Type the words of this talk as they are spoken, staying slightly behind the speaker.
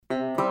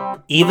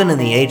Even in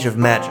the age of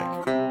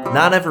magic,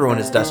 not everyone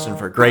is destined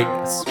for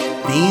greatness.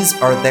 These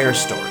are their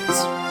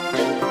stories.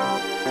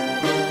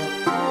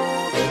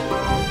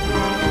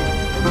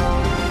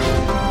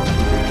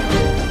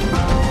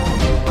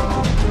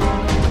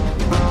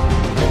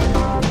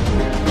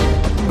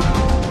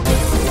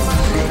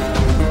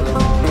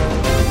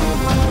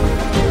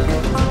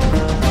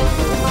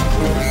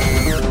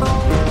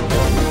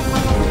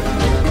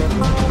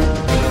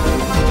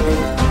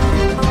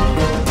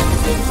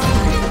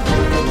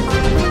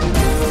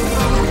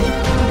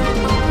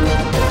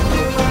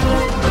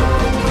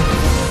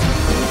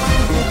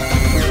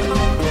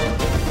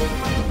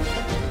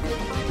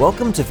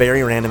 Welcome to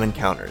Very Random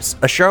Encounters,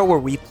 a show where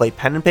we play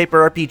pen and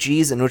paper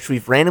RPGs in which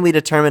we've randomly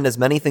determined as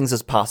many things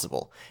as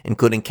possible,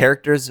 including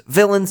characters,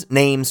 villains,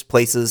 names,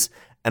 places,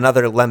 and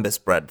other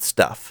Lembas-bred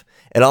stuff.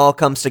 It all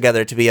comes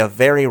together to be a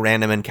very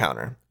random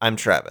encounter. I'm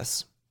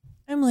Travis.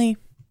 I'm Lee.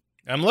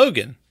 I'm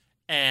Logan.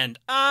 And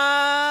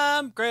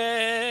I'm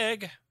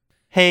Greg.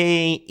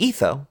 Hey,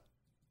 Etho.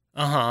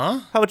 Uh-huh.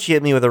 How about you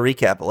hit me with a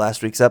recap of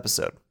last week's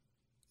episode?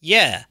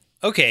 Yeah.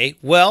 Okay.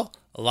 Well,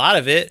 a lot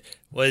of it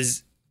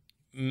was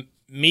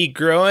me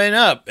growing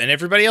up and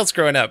everybody else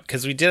growing up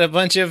because we did a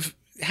bunch of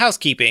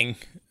housekeeping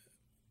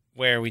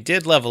where we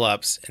did level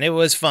ups and it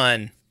was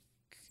fun.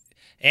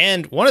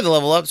 And one of the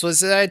level ups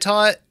was that I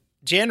taught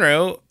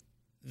Janro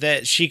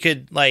that she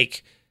could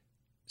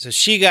so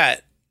she got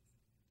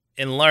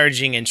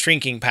enlarging and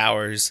shrinking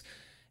powers.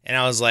 And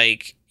I was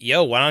like,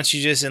 yo, why don't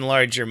you just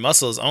enlarge your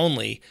muscles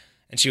only?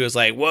 And she was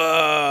like,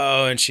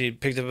 whoa. And she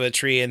picked up a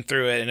tree and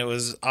threw it and it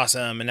was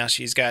awesome. And now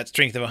she's got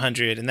strength of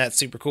 100 and that's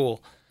super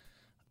cool.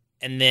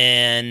 And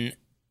then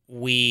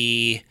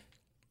we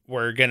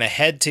were going to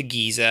head to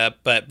Giza,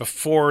 but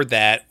before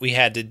that, we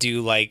had to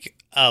do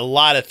a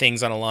lot of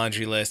things on a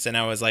laundry list. And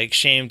I was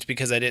shamed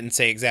because I didn't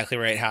say exactly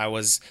right how I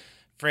was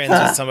friends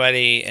with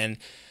somebody. And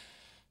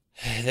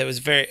that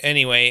was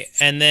anyway.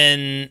 And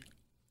then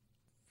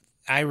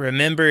I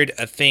remembered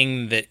a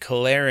thing that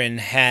Kalarin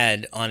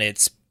had on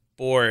its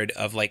board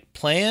of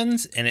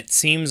plans. And it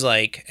seems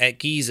like at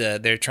Giza,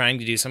 they're trying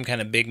to do some kind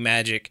of big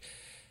magic.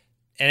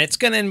 And it's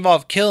going to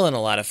involve killing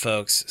a lot of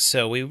folks,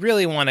 so we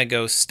really want to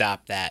go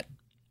stop that.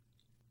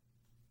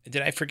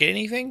 Did I forget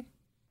anything?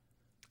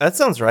 That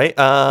sounds right.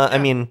 I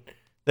mean,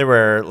 there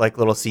were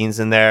little scenes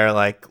in there,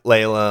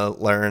 Layla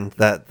learned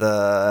that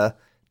the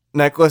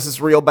necklace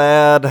is real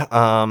bad.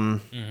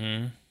 But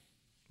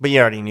you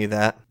already knew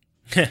that.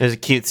 There's a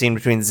cute scene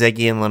between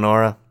Ziggy and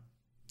Lenora.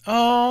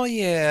 Oh,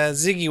 yeah.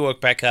 Ziggy woke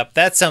back up.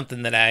 That's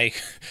something that I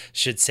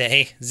should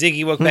say.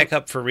 Ziggy woke back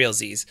up for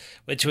realsies,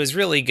 which was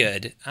really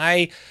good.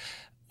 I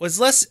was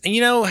less,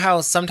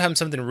 how sometimes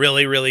something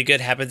really, really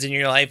good happens in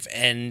your life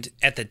and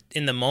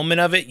in the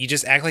moment of it, you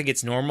just act like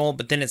it's normal,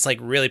 but then it's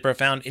really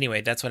profound. Anyway,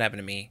 that's what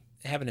happened to me.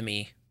 It happened to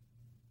me.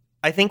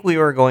 I think we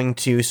were going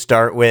to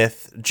start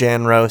with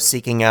Janro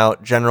seeking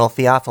out General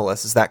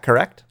Theophilus. Is that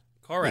correct?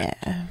 Correct.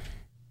 Yeah.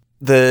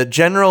 The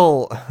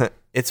general,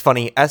 it's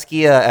funny,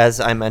 Eskia,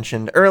 as I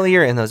mentioned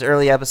earlier in those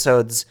early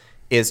episodes,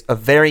 is a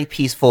very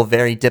peaceful,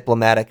 very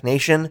diplomatic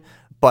nation,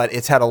 but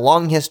it's had a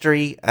long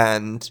history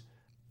and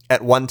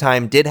at one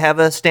time did have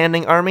a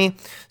standing army.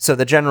 So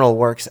the general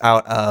works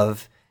out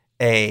of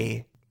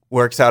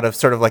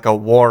sort of like a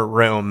war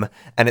room,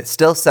 and it's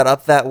still set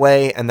up that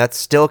way. And that's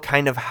still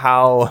kind of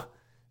how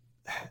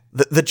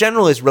the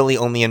general is really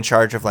only in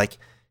charge of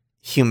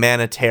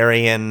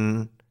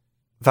humanitarian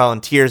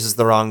volunteers is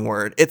the wrong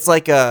word. It's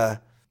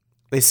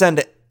they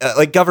send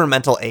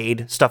governmental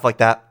aid, stuff like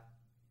that.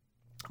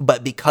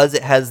 But because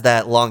it has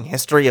that long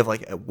history of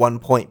at one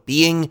point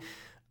being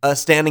a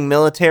standing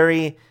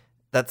military,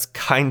 that's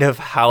kind of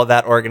how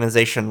that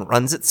organization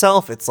runs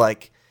itself. It's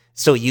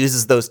still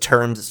uses those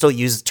terms. It still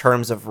uses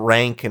terms of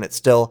rank, and it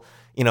still,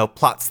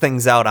 plots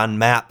things out on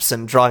maps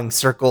and drawing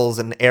circles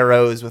and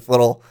arrows with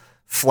little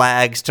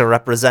flags to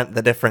represent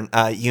the different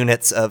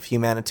units of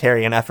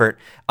humanitarian effort.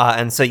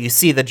 And so you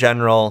see the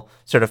general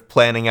sort of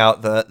planning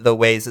out the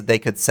ways that they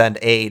could send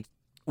aid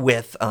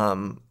with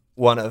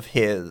one of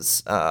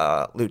his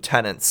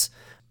lieutenants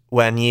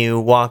when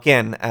you walk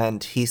in,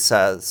 and he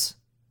says,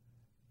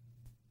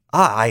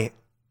 I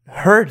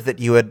heard that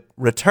you had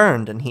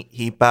returned, and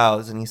he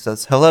bows and he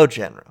says, hello,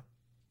 General.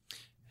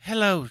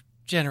 Hello,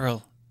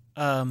 General.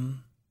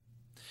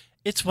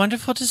 It's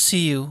wonderful to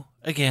see you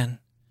again.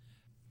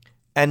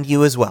 And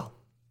you as well.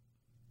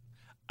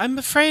 I'm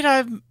afraid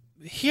I'm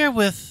here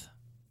with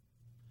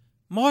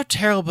more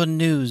terrible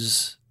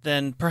news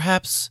than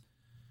perhaps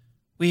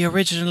we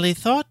originally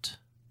thought.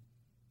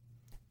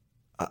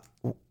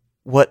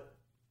 What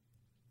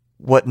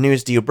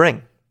news do you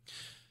bring?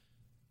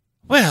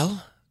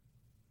 Well,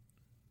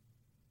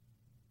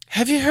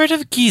 have you heard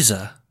of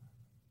Giza?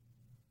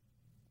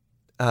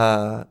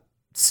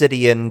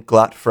 City in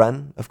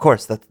Glotfren? Of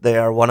course, that they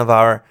are one of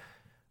our.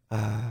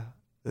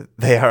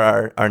 They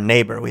are our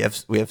neighbor. We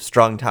have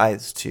strong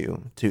ties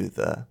to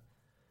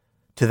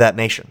that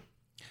nation.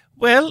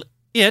 Well,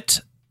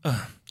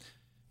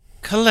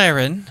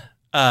 Kalarin,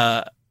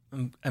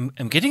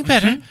 I'm getting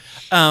better.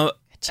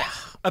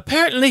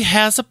 Apparently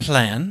has a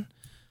plan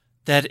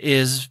that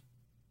is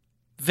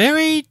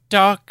very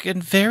dark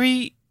and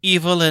very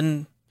evil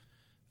and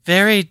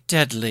very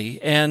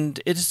deadly, and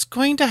it is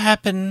going to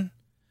happen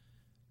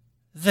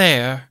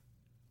there.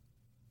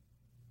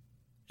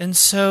 And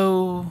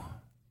so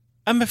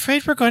I'm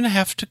afraid we're going to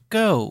have to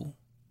go.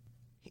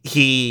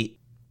 He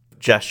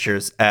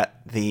gestures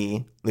at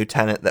the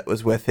lieutenant that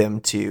was with him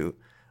to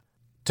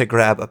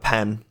grab a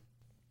pen.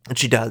 And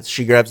she does.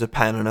 She grabs a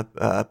pen and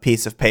a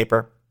piece of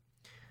paper.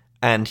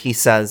 And he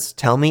says,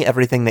 "Tell me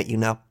everything that you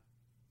know."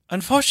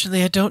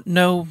 Unfortunately, I don't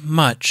know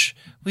much.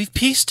 We've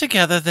pieced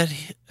together that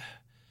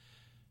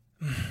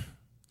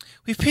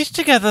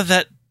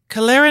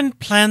Kalarin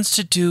plans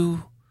to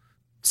do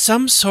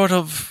some sort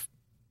of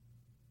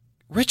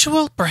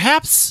ritual,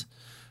 perhaps?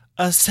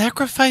 A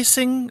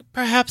sacrificing,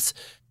 perhaps?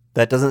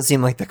 That doesn't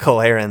seem like the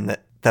Kalarin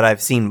that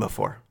I've seen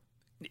before.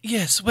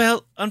 Yes,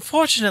 well,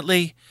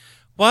 unfortunately,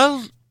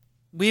 while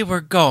we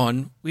were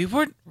gone, we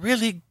weren't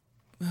really...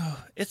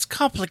 it's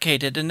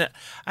complicated, and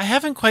I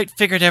haven't quite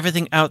figured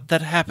everything out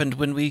that happened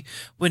when we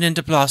went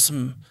into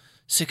Blossom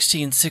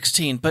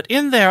 1616. But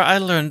in there, I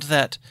learned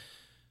that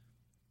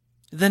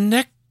the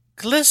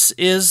necklace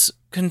is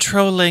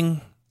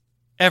controlling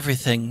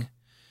everything.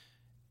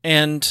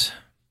 And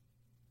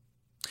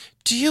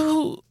do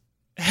you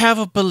have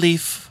a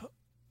belief?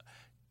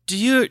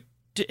 Do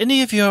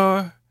any of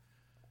your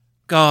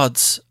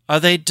gods, are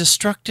they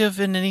destructive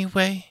in any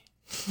way?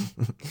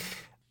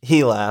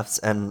 He laughs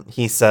and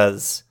he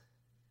says,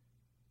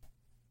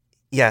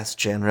 "Yes,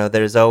 Jinro,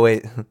 there's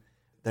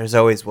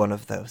always one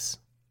of those.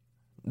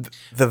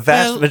 The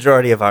vast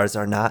majority of ours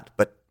are not,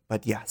 but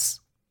yes."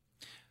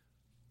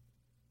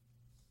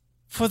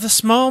 For the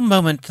small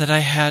moment that I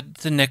had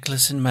the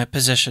necklace in my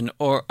possession,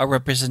 or a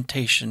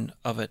representation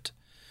of it,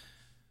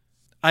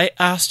 I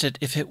asked it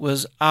if it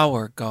was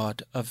our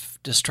god of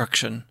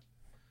destruction.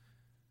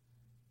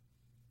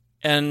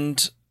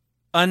 And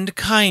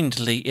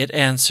unkindly it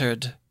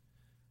answered,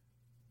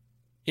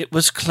 it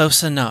was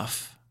close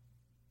enough.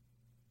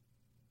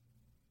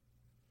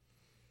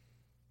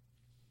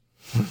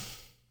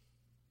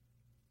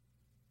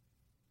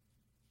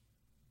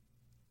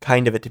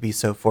 Kind of it to be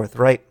so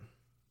forthright.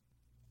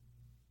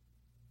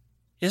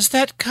 Is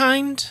that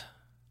kind?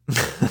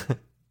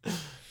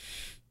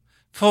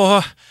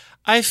 For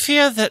I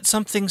fear that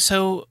something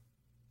so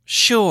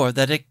sure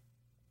that it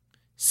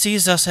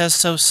sees us as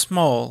so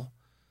small,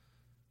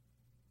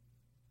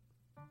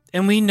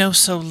 and we know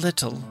so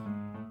little.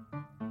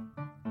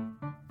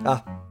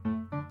 Ah.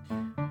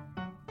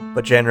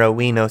 But Janro,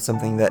 we know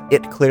something that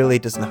it clearly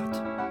does not.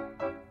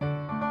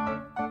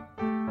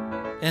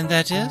 And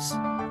that is?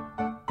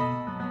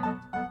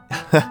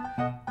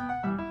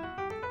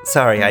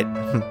 Sorry,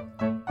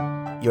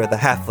 you're the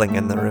halfling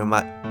in the room.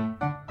 I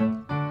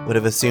would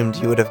have assumed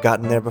you would have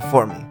gotten there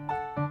before me.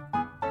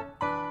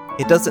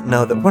 It doesn't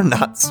know that we're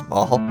not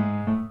small.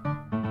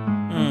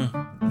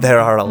 There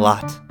are a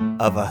lot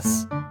of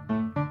us.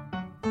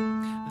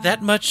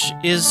 That much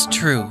is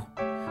true,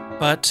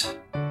 but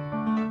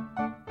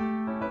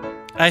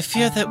I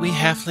fear that we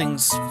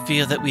halflings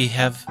feel that we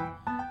have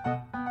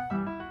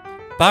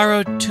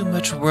borrowed too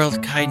much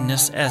world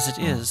kindness as it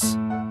is.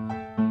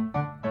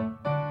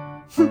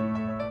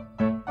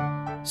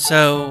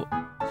 So,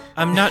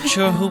 I'm not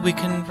sure who we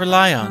can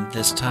rely on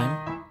this time.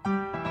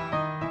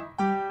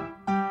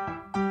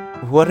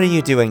 What are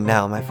you doing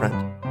now, my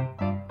friend?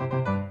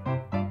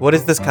 What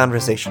is this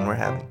conversation we're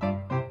having?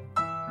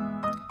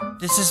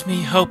 This is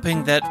me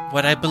hoping that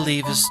what I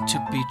believe is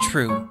to be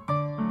true,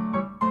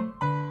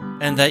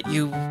 and that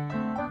you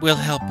will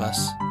help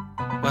us.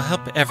 Will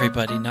help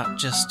everybody, not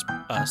just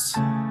us.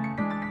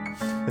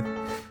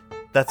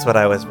 That's what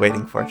I was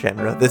waiting for,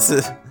 Chandra. This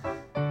is...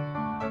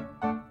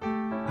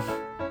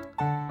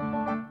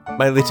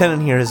 My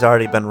lieutenant here has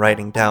already been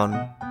writing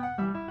down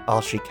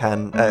all she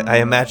can. I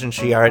imagine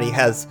she already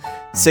has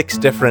 6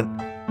 different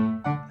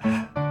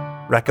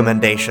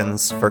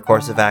recommendations for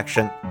course of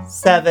action.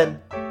 7.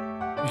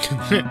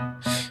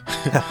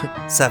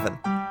 7.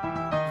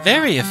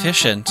 Very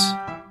efficient.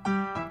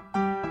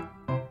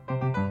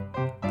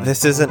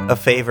 This isn't a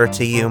favor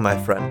to you, my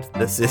friend.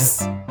 This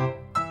is...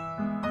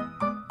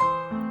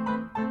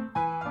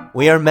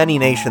 We are many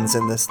nations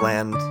in this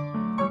land.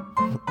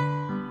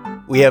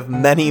 We have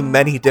many,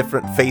 many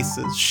different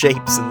faces,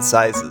 shapes, and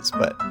sizes,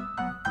 but...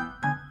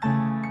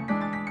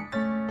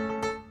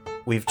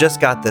 We've just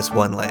got this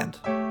one land,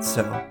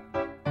 so...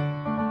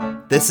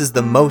 This is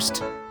the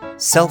most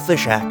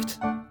selfish act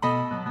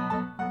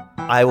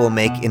I will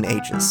make in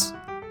ages.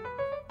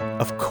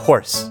 Of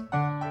course,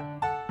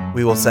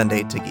 we will send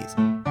aid to Giza.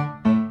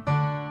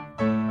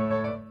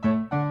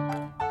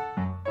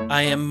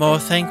 I am more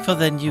thankful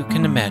than you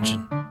can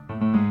imagine.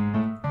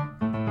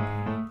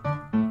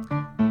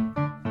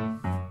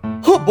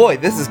 Oh boy,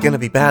 this is gonna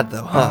be bad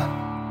though, huh?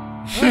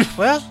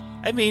 Well,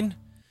 I mean,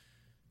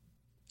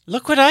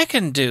 look what I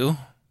can do.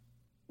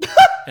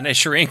 And I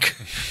shrink.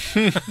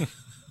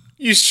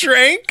 You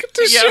shrank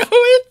to show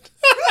it?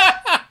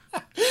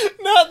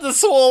 Not the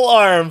swole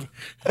arm.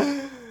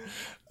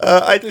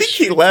 I think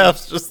he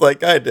laughs just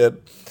like I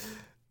did.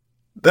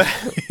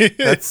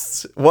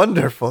 That's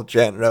wonderful,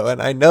 Janro.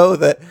 And I know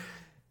that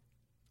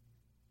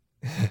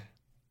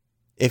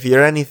if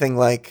you're anything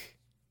like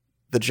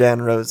the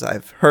Janros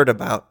I've heard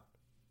about,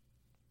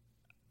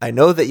 I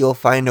know that you'll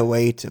find a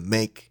way to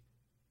make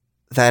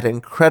that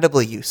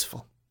incredibly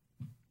useful.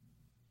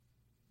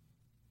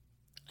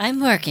 I'm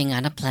working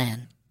on a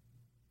plan.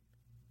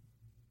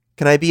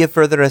 Can I be of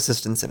further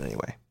assistance in any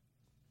way?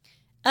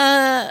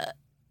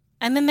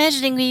 I'm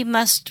imagining we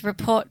must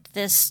report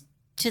this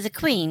to the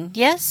Queen,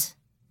 yes?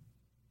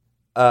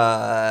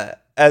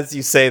 As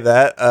you say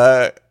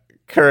that,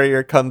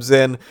 courier comes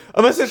in.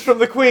 A message from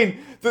the Queen!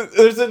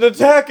 There's an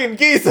attack in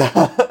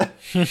Giza!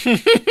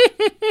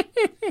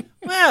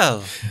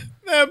 Well,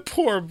 That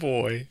poor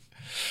boy.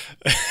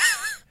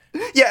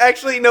 Yeah,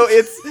 actually, no.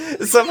 It's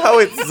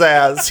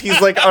Zaz.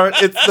 He's like,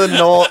 it's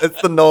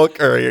the Knoll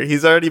courier.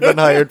 He's already been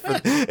hired for.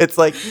 It's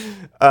like,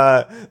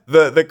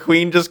 the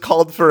Queen just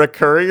called for a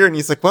courier, and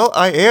he's like, well,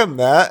 I am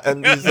that,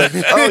 and he's like,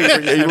 oh,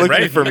 you're looking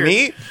Right for here.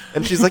 me?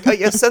 And she's like, oh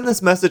yeah, send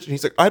this message, and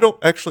he's like, I don't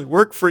actually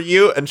work for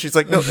you, and she's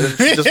like, no, and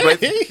she just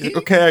writes, she's like,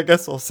 okay, I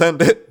guess I'll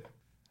send it.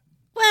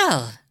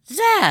 Well,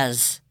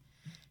 Zaz,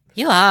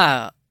 you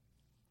are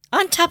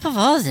on top of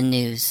all the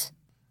news.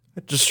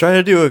 Just trying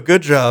to do a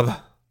good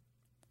job.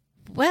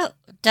 Well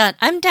done.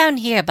 I'm down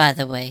here, by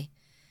the way.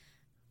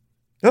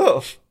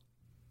 Oh,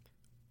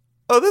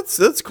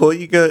 that's cool.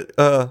 You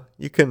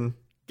can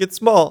get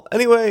small.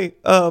 Anyway,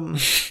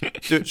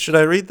 should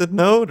I read the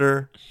note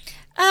or?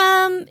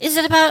 Is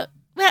it about...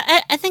 Well,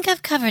 I think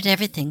I've covered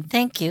everything.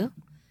 Thank you.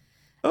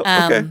 Oh,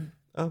 okay.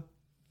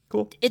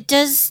 Cool.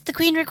 Does the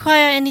Queen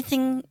require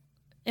anything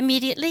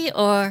immediately,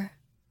 or...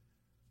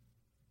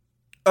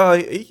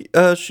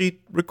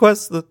 She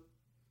requests the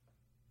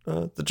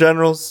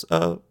general's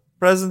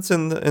presence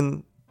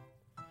in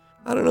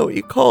I don't know what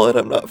you call it.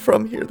 I'm not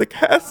from here. The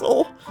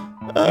castle.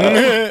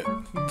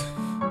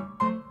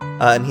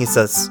 And he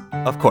says,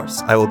 "Of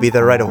course, I will be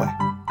there right away."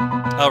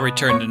 I'll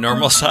return to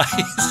normal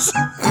size.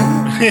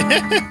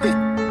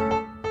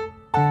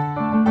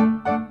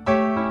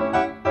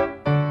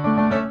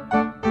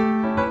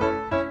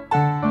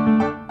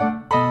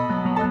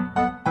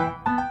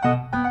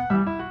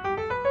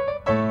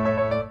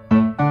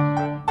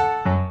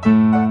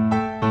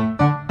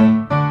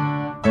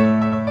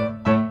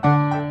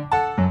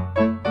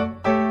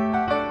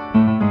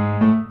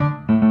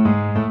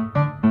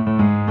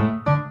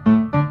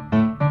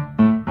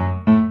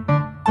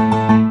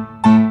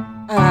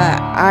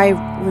 I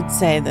would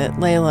say that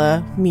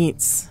Layla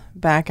meets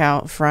back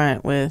out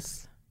front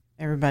with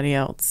everybody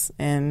else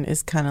and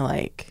is kind of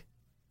like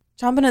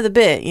chomping at the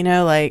bit,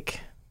 like,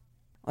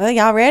 well,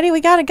 y'all ready?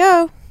 We gotta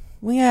go.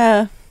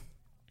 The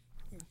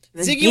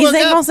Ziggy geese woke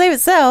ain't up. gonna save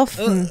itself.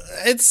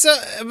 It's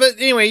but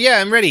anyway, yeah,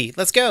 I'm ready.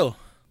 Let's go.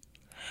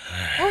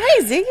 Oh,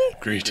 hey, Ziggy.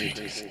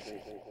 Greetings.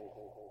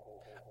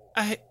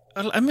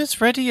 I'm as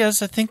ready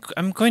as I think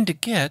I'm going to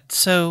get,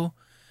 so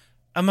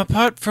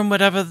apart from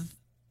whatever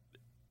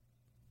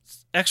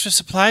extra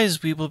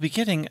supplies we will be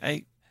getting,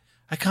 I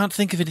can't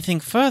think of anything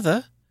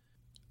further.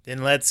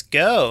 Then let's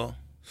go.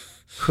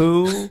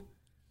 Who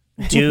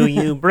do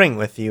you bring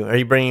with you? Are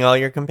you bringing all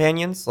your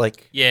companions?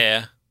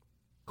 Yeah.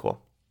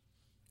 Cool.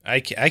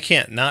 I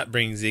can't not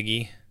bring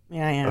Ziggy.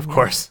 Yeah, I am. Of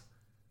course.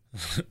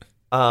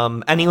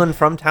 Anyone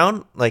from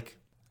town?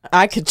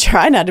 I could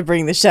try not to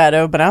bring the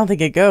shadow, but I don't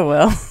think it'd go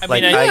well.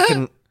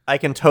 I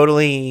can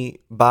totally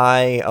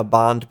buy a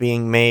bond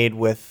being made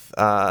with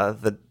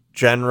the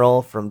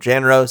general from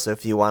Janro. So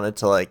if you wanted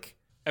to, I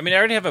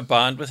already have a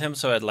bond with him,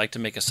 so I'd like to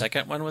make a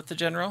second one with the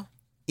general.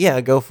 yeah,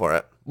 go for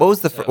it. What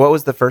was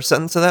the first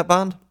sentence of that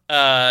bond?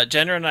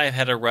 Jenner and I have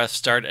had a rough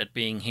start at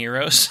being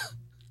heroes.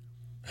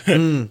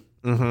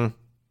 Mm-hmm.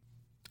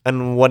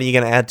 And what are you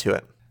going to add to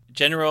it?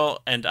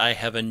 General and I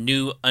have a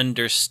new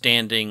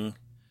understanding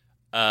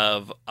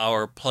of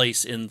our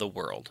place in the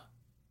world.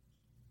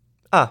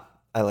 Ah,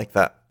 I like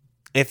that.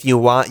 If you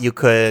want, you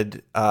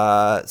could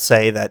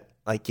say that,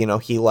 he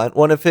lent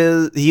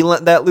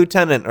that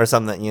lieutenant or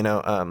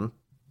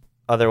something,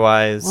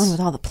 otherwise... One with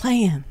all the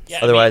plans. Yeah,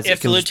 Otherwise, it if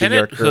the can just be your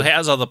lieutenant who crew.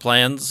 has all the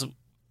plans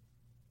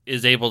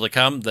is able to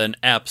come, then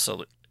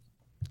absolutely.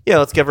 Yeah,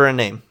 let's give her a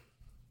name.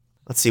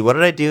 Let's see, what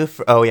did I do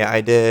for... Oh, yeah,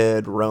 I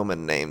did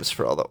Roman names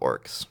for all the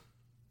orcs.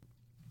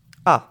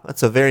 Ah,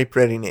 that's a very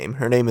pretty name.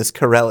 Her name is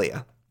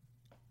Corellia.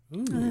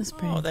 That's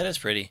pretty. Oh, that is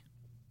pretty.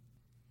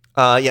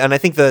 Yeah, and I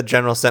think the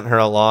general sent her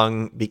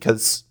along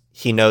because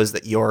he knows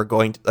that you're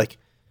going to,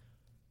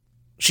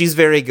 she's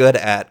very good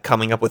at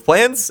coming up with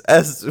plans,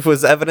 as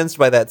was evidenced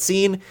by that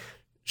scene.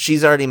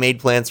 She's already made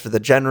plans for the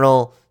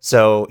general,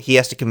 so he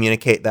has to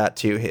communicate that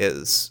to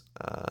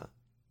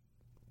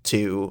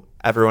to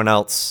everyone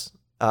else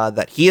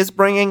that he is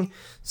bringing.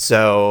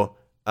 So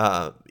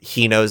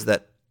he knows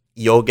that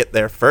you'll get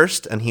there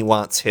first, and he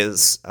wants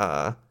his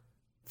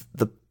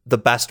the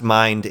best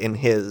mind in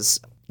his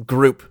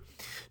group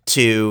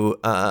to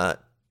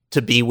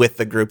be with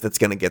the group that's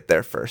going to get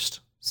there first,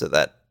 so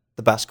that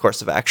the best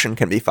course of action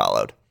can be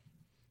followed.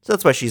 So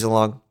that's why she's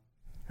along.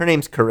 Her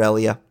name's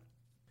Corellia.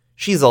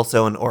 She's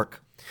also an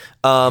orc.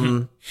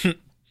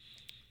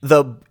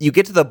 You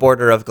get to the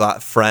border of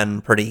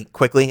Glotfren pretty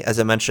quickly. As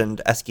I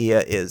mentioned,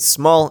 Eskia is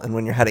small, and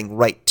when you're heading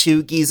right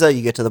to Giza,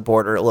 you get to the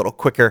border a little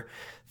quicker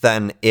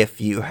than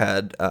if you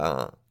had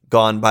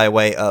gone by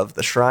way of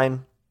the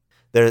shrine.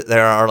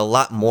 There are a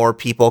lot more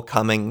people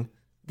coming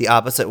the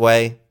opposite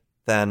way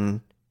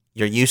than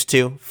you're used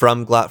to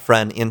from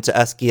Glotfren into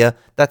Eskia.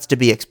 That's to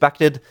be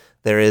expected.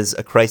 There is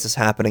a crisis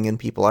happening and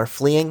people are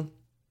fleeing.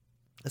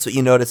 That's what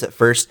you notice at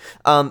first.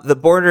 The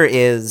border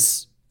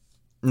is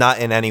not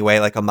in any way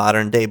like a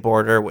modern day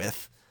border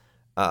with,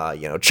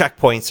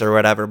 checkpoints or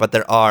whatever, but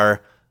there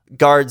are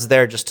guards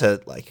there just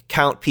to like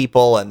count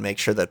people and make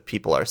sure that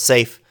people are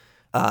safe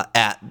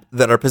that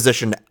are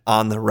positioned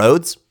on the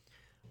roads.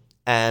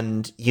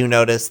 And you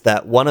notice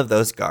that one of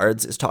those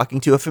guards is talking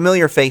to a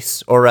familiar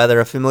face, or rather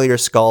a familiar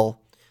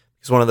skull,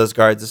 because one of those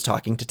guards is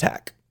talking to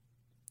Tak.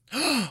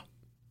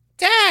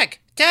 Tak!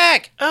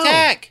 Tak! Oh.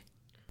 Tak!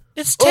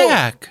 It's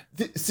Tak.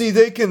 See,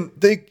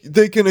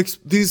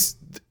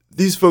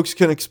 these folks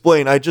can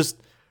explain.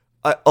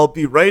 I'll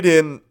be right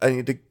in. I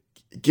need to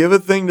give a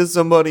thing to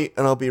somebody,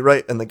 and I'll be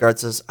right. And the guard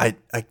says, I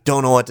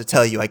don't know what to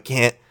tell you. I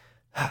can't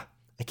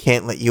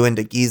let you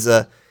into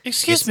Giza.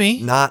 Excuse It's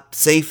me. not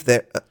safe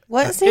there.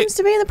 What seems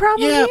to be the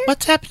problem Yeah, here?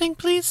 what's happening,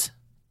 please?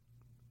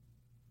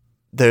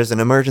 There's an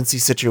emergency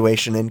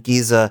situation in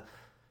Giza.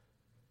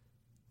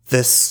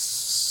 This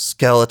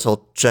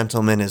skeletal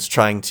gentleman is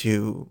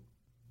traveling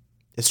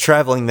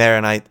there,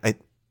 and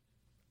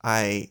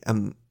I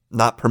am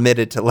not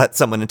permitted to let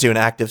someone into an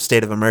active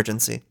state of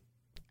emergency.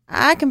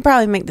 I can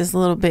probably make this a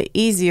little bit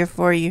easier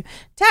for you.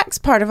 Tak's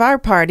part of our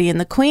party, and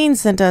the Queen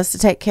sent us to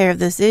take care of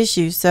this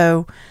issue,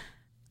 so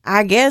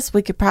I guess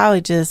we could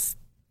probably just,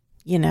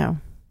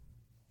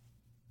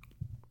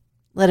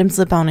 let him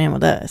slip on in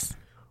with us.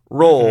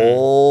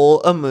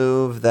 Roll a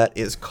move that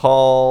is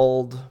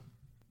called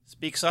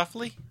Speak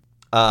softly.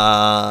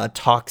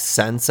 Talk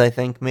Sense, I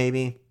think,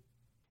 maybe.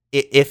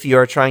 If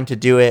you're trying to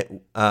do it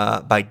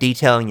by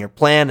detailing your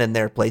plan and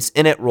their place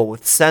in it, roll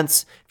with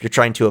Sense. If you're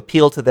trying to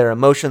appeal to their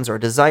emotions or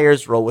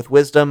desires, roll with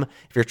Wisdom.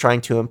 If you're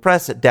trying to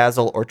impress,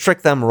 dazzle, or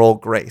trick them, roll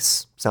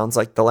Grace. Sounds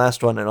like the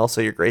last one, and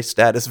also your Grace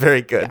stat is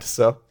very good.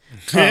 So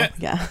Oh,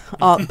 yeah.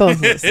 Both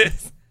of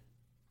those.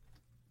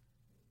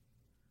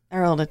 I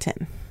rolled a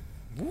 10.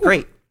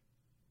 great.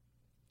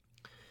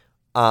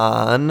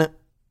 On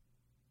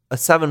a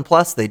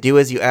 7+, they do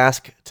as you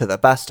ask to the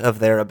best of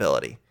their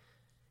ability.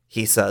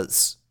 He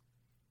says,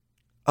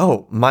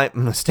 "Oh, my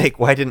mistake.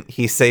 Why didn't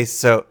he say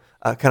so?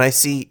 Can I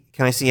see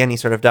any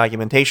sort of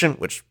documentation?"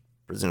 Which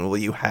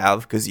presumably you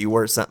have, because you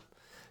were sent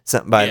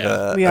by Yeah.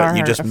 the. We are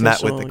you her just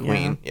met with the official,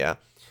 queen. Yeah.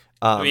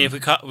 I mean, if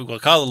we'll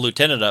call the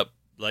lieutenant up,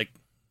 like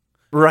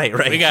Right.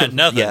 we got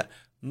nothing, Yeah.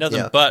 nothing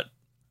Yeah. but.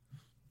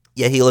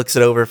 Yeah. He looks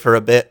it over for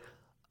a bit,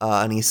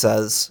 and he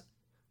says,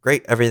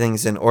 "Great,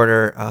 everything's in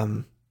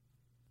order.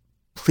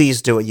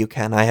 Please do what you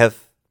can. I have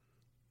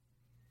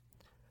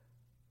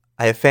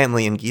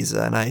family in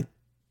Giza, and I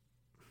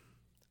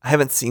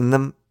haven't seen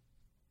them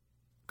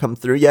come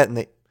through yet,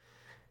 and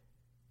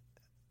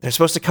they're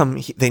supposed to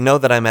come. They know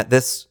that I'm at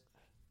this."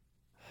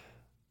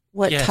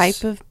 What Yes.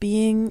 type of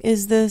being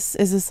is this?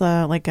 Is this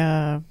like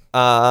a...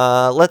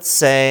 Let's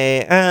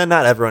say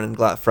not everyone in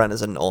Glotfren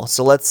is a Knoll,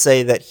 so let's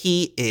say that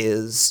he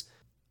is.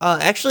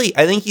 Actually,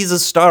 I think he's a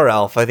star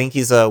elf. I think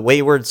he's a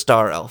wayward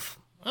star elf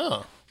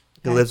Oh.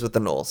 who lives with the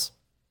Knolls.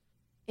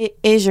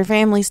 Is your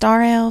family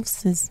star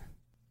elves?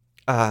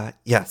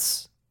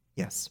 Yes.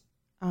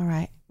 All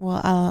right.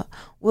 Well,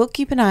 we'll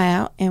keep an eye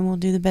out, and we'll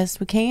do the best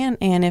we can.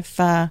 And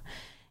if I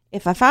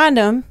find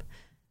them,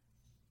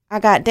 I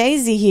got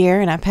Daisy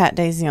here, and I pat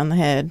Daisy on the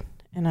head,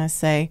 and I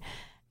say,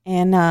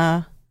 and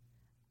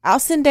I'll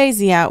send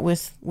Daisy out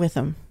with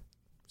them,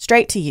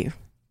 straight to you.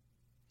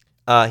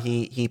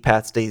 He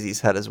pats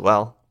Daisy's head as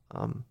well.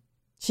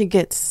 She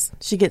gets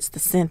the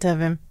scent of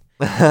him.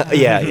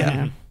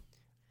 Yeah.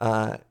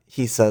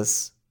 He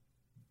says,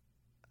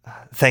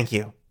 "Thank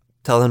you.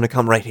 Tell them to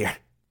come right here.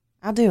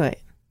 I'll do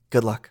it.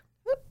 Good luck."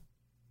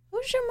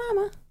 Who's your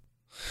mama?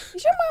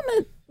 Is your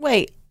mama?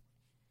 Wait.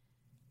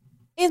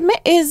 Is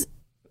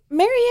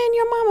Marianne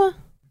your mama?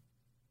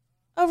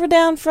 Over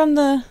down from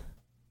the...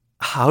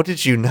 How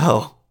did you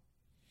know?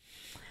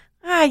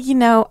 I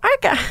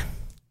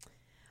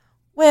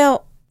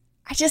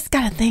just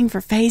got a thing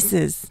for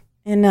faces.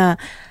 And I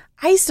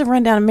used to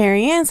run down to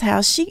Marianne's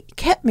house. She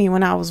kept me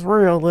when I was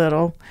real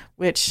little,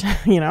 which,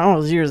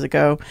 was years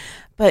ago.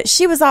 But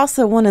she was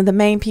also one of the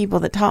main people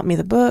that taught me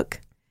the book.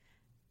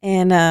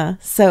 And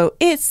so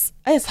it's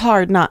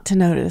hard not to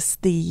notice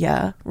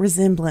the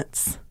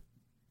resemblance.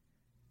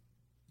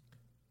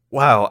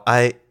 Wow.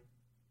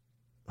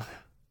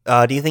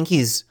 Do you think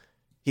he's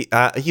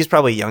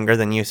probably younger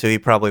than you, so he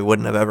probably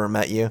wouldn't have ever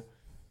met you?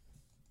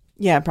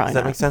 Yeah, probably Does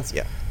that not. make sense?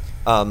 Yeah.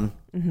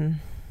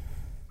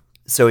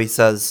 So he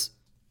says,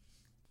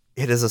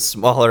 "It is a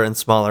smaller and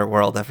smaller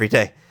world every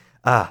day.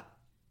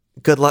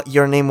 Good luck."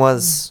 Your name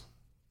was...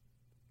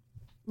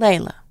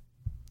 Layla.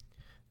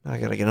 I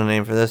gotta get a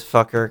name for this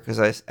fucker, because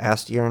I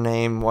asked your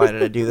name. Why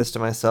did I do this to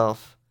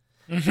myself?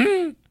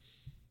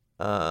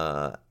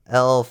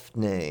 elf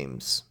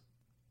names.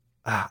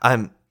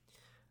 I'm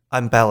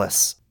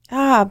Bellis.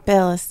 Ah,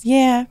 Bellis.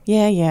 Yeah.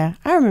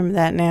 I remember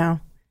that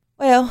now.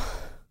 Well,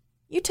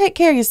 you take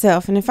care of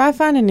yourself, and if I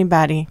find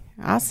anybody,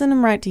 I'll send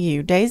them right to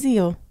you.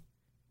 Daisy'll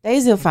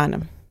find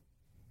them.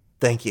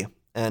 Thank you.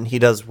 And he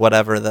does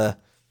whatever the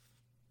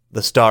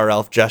star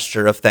elf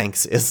gesture of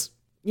thanks is.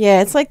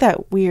 Yeah, it's like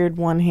that weird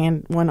one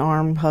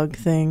arm hug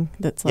thing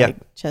that's like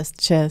chest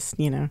to chest,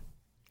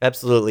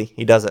 Absolutely,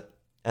 he does it.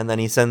 And then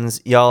he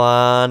sends y'all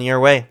on your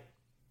way.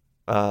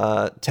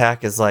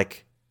 Tack is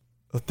like,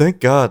 oh,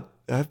 thank God.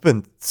 I've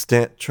been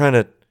trying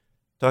to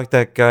talk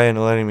that guy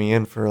into letting me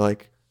in for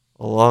like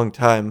a long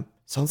time.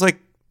 Sounds like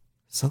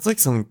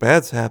something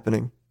bad's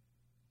happening.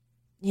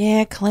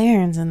 Yeah,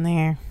 Claren's in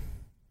there.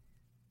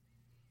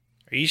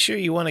 Are you sure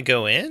you want to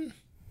go in?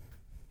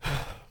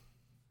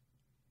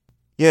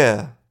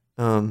 Yeah.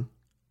 Can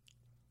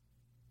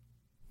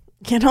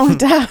only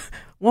die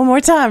one more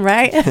time,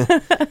 right?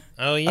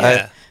 Oh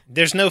yeah.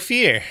 There's no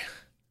fear.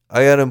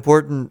 I got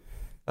important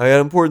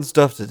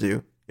stuff to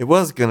do. It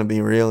was gonna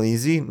be real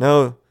easy.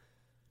 No,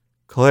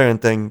 Claren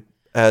thing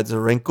adds a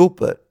wrinkle,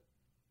 but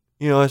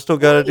I still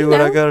gotta do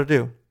what I gotta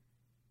do.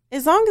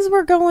 As long as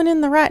we're going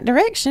in the right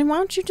direction, why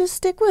don't you just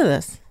stick with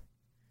us?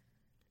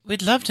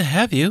 We'd love to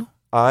have you.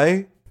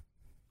 I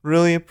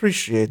really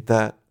appreciate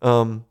that.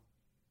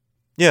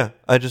 Yeah,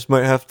 I just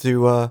might have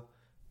to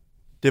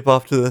dip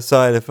off to the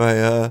side if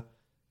I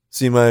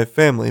see my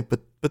family, but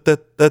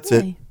that's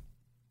it. Hey.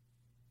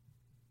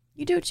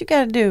 You do what you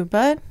gotta do,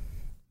 bud.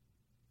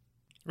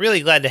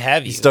 Really glad to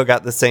have you. You still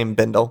got the same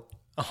bindle.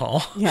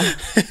 Oh. Yeah.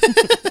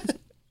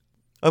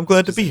 I'm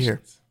glad to be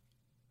here.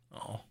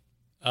 Oh.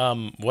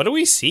 What do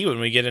we see when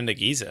we get into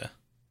Giza?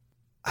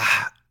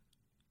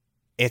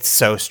 It's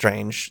so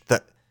strange.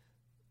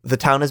 The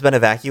town has been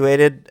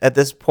evacuated at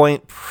this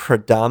point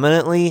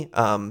predominantly.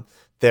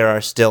 There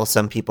are still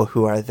some people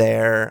who are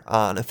there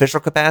on official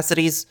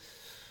capacities.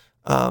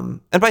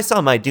 And by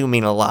some, I do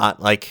mean a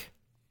lot. Like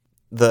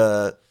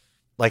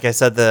I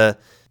said,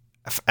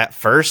 at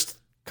first,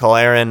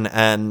 Claren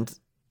and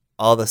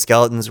all the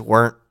skeletons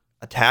weren't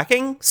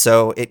attacking,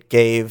 so it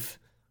gave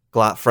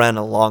Glotfren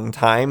a long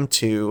time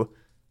to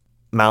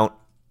mount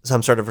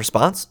some sort of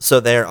response. So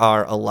there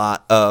are a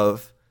lot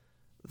of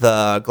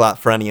the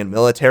Glotfrenian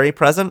military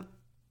present,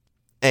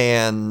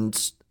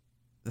 and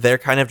they're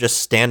kind of just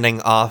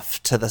standing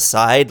off to the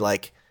side,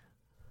 like,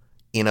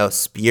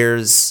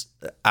 spears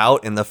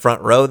out in the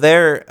front row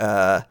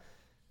there,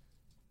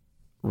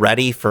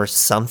 ready for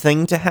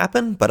something to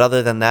happen. But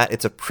other than that,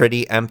 it's a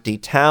pretty empty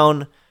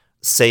town,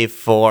 save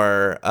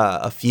for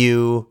a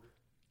few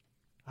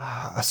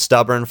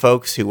stubborn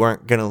folks who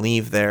weren't going to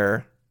leave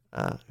their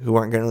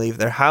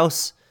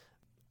house.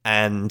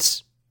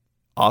 And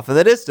off in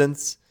the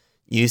distance,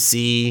 you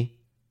see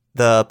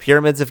the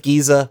pyramids of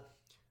Giza,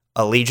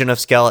 a legion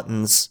of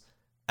skeletons,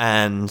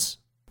 and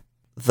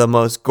the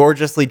most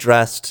gorgeously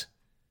dressed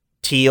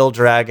teal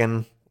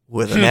dragon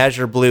with an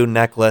azure blue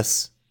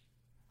necklace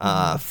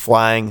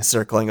flying,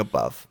 circling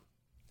above.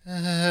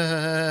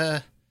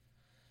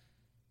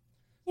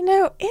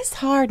 It's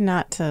hard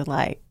not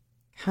to,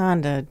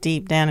 kind of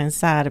deep down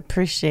inside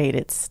appreciate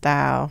its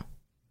style.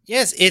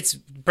 Yes, it's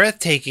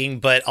breathtaking,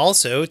 but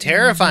also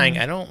terrifying.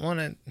 I don't want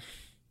to...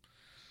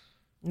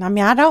 I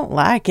mean, I don't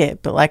like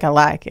it, but, I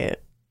like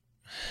it.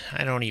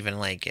 I don't even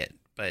like it,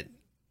 but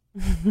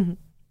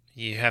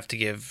you have to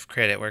give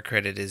credit where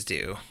credit is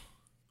due.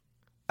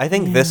 I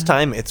think this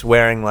time it's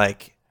wearing,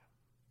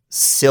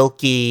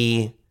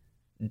 silky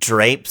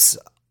drapes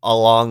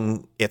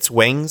along its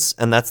wings,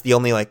 and that's the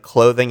only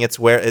clothing it's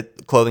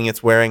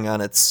wearing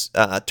on its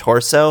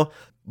torso.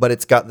 But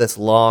it's got this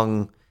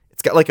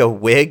it's got a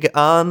wig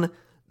on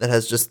that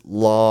has just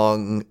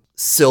long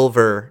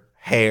silver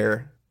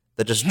hair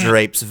that just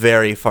drapes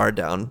very far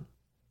down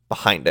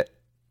behind it.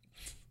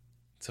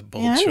 It's a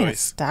bold I ain't a choice.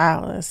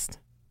 stylist.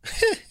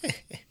 I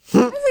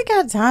really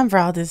got time for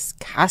all this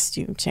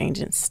costume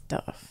changing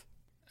stuff.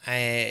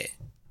 I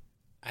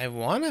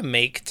want to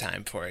make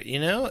time for it,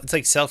 It's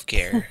like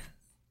self-care.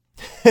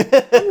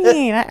 I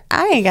mean,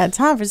 I ain't got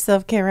time for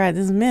self-care right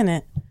this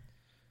minute.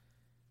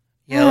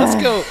 Yeah,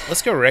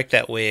 let's go wreck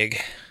that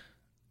wig.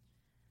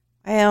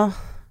 Well,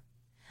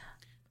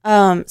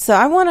 so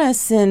I want to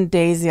send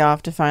Daisy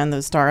off to find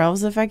those star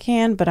elves if I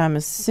can, but I'm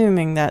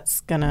assuming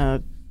that's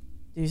gonna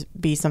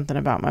be something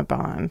about my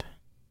bond.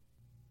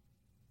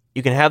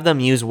 You can have them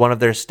use one of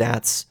their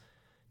stats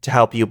to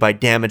help you by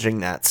damaging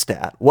that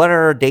stat. What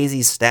are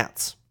Daisy's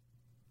stats?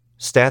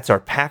 Stats are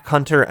Pack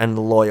Hunter and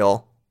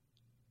Loyal.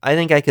 I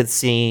think I could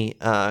see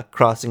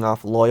crossing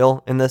off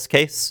Loyal in this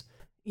case.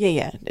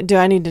 Yeah. Do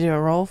I need to do a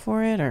roll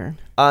for it, or?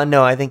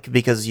 No, I think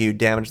because you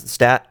damaged the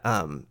stat,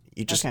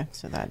 you just Okay,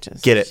 so that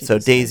just get it. she So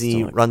just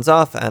Daisy has to runs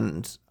off,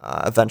 and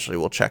eventually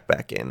we'll check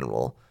back in and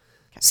we'll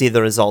see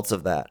the results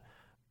of that.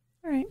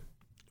 All right.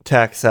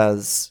 Tack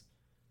says,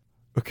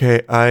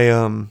 "Okay,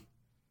 I'm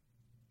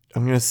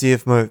gonna see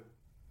if my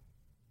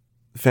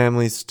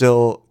family's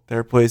still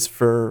their place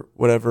for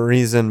whatever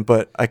reason,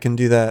 but I can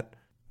do that.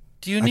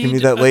 Do you I need can do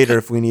that later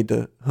if we need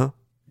to." Huh?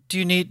 Do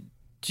you need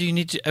do you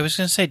need to? I was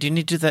going to say, do you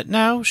need to do that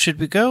now? Should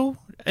we go?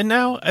 And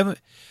now,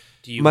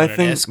 Do you want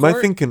an escort?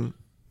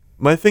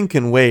 My thing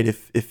can wait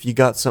if you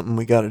got something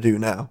we got to do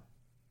now.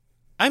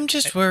 I'm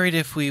just worried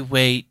if we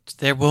wait,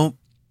 there won't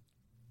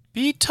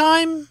be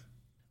time.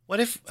 What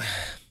if,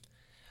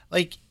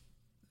 like,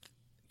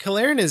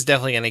 Kalarin is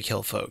definitely going to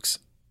kill folks.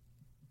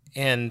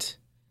 And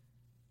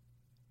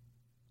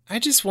I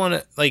just want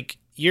to, like,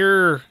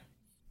 your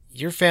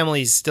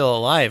family's still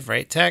alive,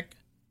 right, Tech?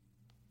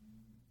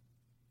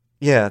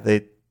 Yeah,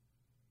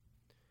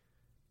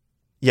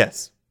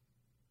 Yes.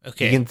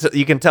 Okay.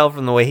 You can tell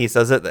from the way he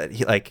says it that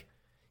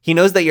he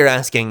knows that you're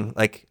asking,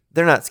 like,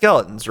 they're not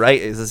skeletons,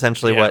 right? Is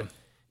essentially what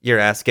you're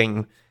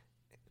asking.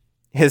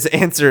 His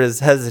answer is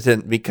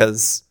hesitant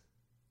because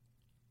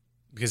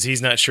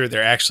he's not sure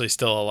they're actually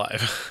still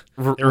alive.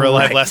 They were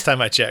alive last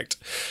time I checked.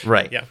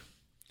 Right.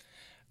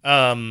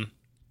 Yeah.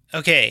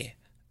 Okay.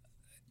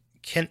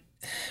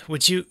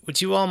 Would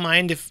you all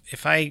mind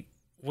if I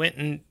went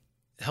and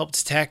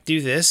helped Tack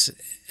do this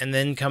and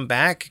then come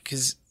back?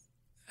 Because,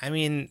 I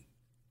mean,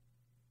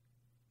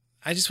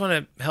 I just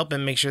want to help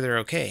him make sure they're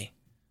okay.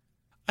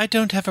 I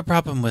don't have a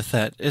problem with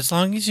that, as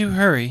long as you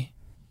hurry.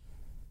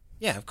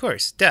 Yeah, of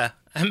course. Duh.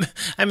 I'm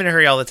in a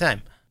hurry all the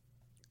time.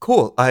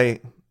 Cool.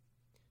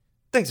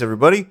 Thanks,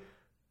 everybody.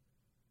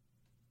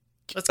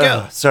 Let's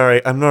go.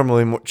 Sorry, I'm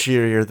normally more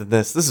cheerier than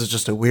this. This is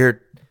just a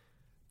weird.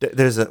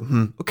 There's a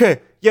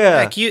okay.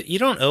 Yeah. Tack, you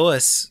don't owe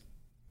us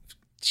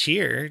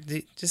cheer.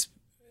 Just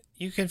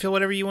you can feel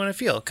whatever you want to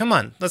feel. Come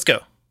on, let's go.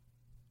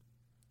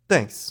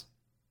 Thanks.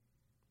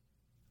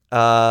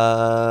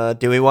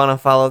 Do we want to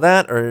follow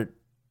that, or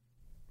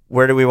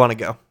where do we want to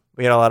go?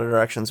 We got a lot of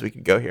directions we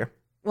could go here.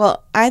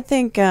 Well, I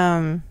think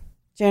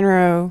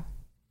Genro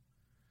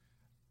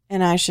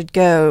and I should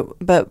go,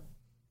 but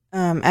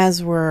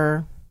as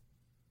we're,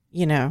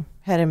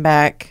 heading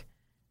back,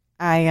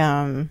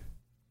 I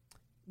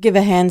give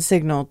a hand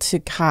signal to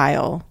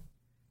Kyle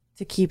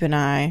to keep an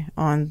eye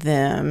on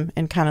them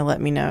and kind of let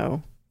me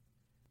know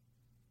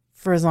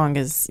for as long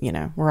as,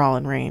 we're all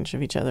in range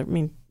of each other. I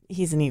mean,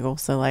 he's an eagle,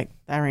 so, like,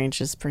 that range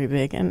is pretty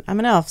big. And I'm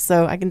an elf,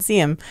 so I can see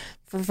him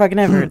for fucking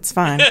ever. It's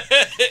fine.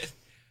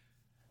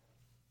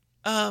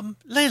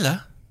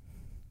 Layla,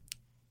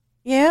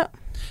 Yeah.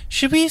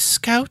 should we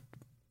scout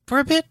for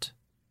a bit?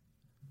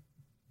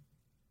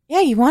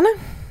 Yeah, you wanna?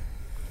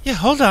 Yeah,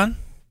 hold on.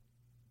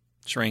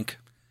 Shrink.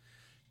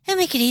 It'll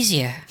make it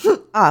easier.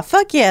 Ah,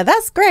 fuck yeah,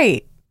 that's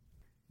great.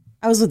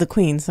 I was with the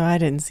queen, so I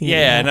didn't see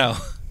Yeah, I it. know.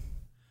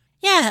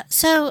 Yeah,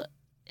 so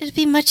it'd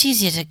be much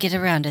easier to get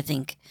around, I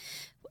think.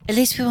 At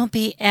least we won't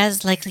be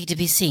as likely to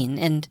be seen.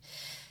 And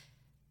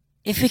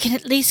if we can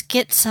at least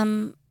get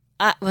some...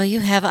 well,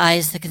 you have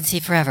eyes that can see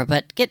forever,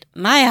 but get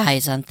my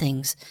eyes on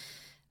things.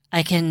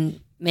 I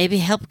can maybe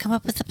help come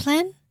up with a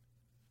plan?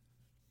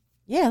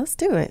 Yeah, let's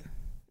do it.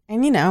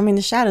 And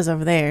the shadow's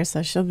over there,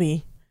 so she'll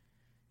be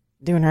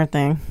doing her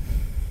thing.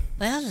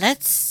 Well,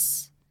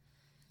 let's...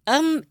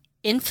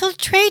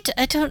 infiltrate?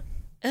 I don't...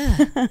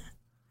 Ugh.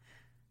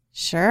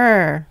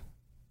 Sure.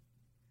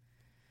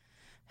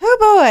 Oh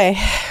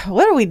boy,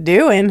 what are we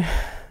doing?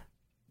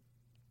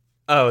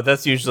 Oh,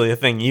 that's usually a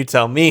thing you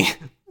tell me.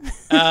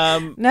 No,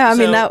 I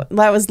mean that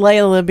was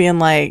Layla being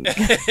like,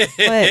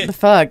 "What the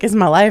fuck is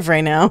my life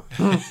right now?"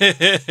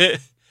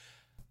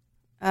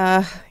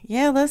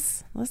 Yeah,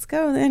 let's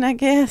go then, I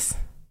guess.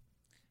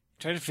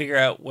 Trying to figure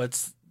out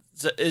what's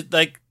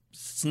like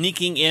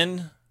sneaking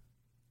in.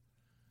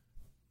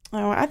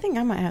 Oh, I think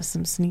I might have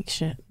some sneak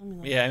shit. Let me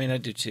look. Yeah, I mean I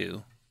do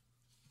too.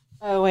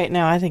 Oh wait,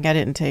 no, I think I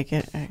didn't take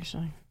it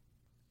actually.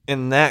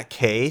 In that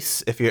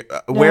case, if you're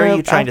where are you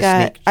Nope, trying to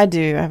sneak? I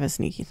do. I have a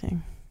sneaky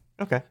thing.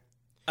 Okay.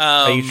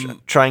 Are you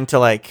trying to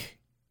like?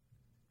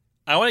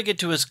 I want to get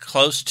to as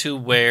close to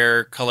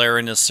where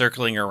Kalarin is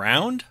circling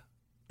around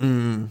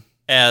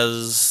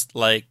as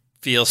like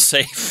feels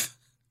safe.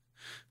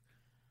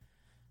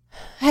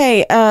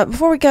 Hey,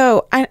 before we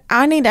go,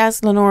 I need to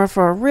ask Lenora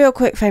for a real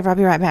quick favor. I'll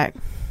be right back.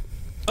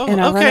 Oh,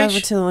 And I okay. run over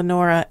to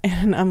Lenora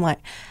and I'm like,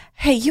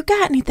 "Hey, you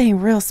got anything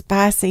real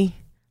spicy,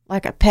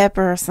 like a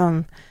pepper or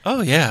some?"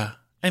 Oh yeah,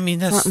 I mean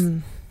that's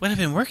something? what I've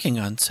been working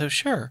on. So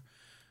sure.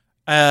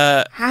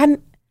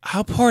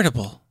 How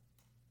portable?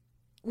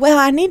 Well,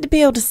 I need to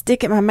be able to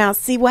stick it in my mouth.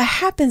 See, what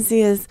happens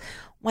is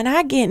when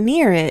I get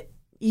near it,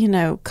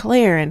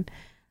 clear, and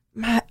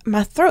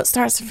my throat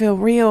starts to feel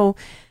real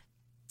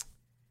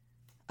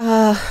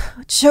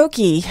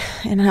choky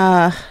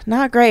and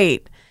not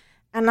great.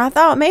 And I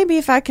thought maybe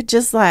if I could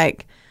just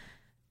like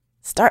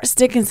start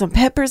sticking some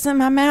peppers in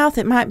my mouth,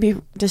 it might be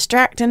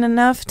distracting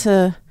enough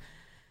to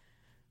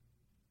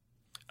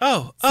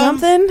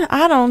something.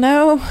 I don't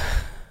know.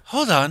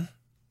 Hold on.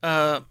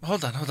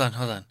 Hold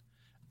on.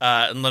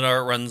 And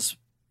Lenore runs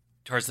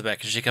towards the back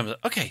because she comes up.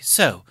 Okay,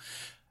 so,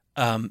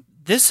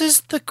 this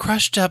is the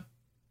crushed up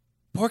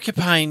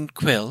porcupine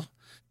quill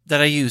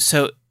that I use.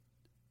 So,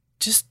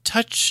 just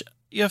touch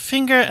your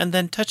finger and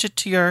then touch it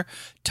to your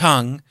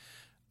tongue.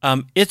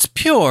 It's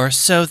pure,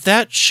 so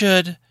that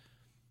should,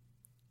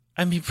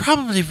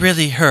 probably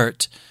really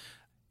hurt.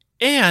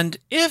 And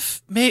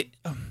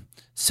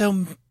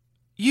so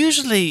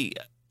usually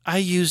I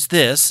use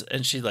this,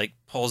 and she like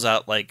pulls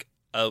out like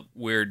a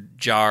weird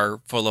jar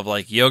full of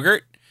like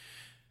yogurt.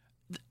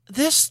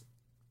 This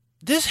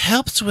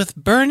helps with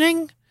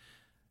burning.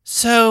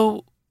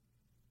 So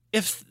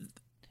if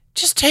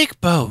just take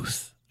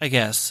both, I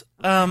guess.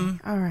 All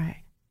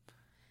right.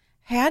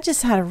 Hey, I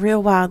just had a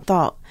real wild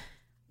thought.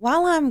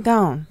 While I'm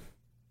gone,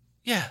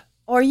 Yeah.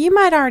 or you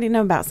might already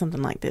know about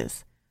something like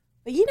this,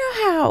 but you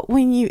know how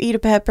when you eat a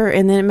pepper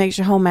and then it makes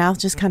your whole mouth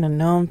just kind of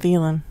numb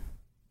feeling?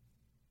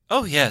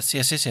 Oh, yes.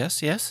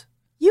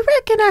 You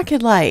reckon I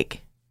could,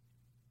 like,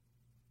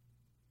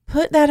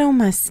 put that on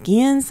my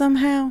skin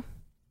somehow?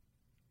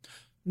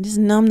 Just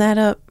numb that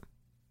up?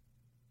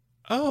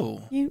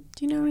 Oh. Do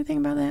you know anything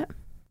about that?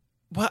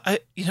 Well,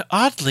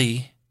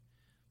 oddly,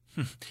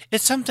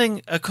 it's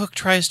something a cook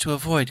tries to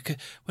avoid.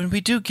 When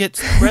we do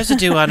get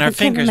residue on I our can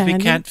fingers, we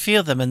imagine. can't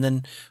feel them, and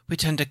then we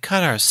tend to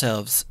cut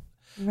ourselves.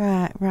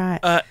 Right.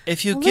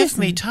 If you Well, give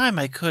me listen. time,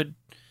 I could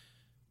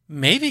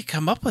maybe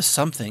come up with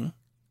something.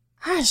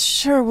 I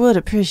sure would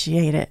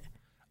appreciate it.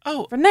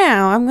 Oh, For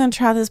now, I'm going to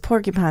try this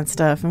porcupine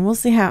stuff, and we'll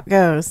see how it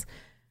goes.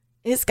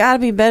 It's got to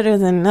be better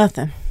than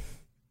nothing.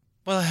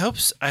 well, I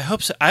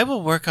hope so. I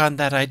will work on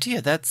that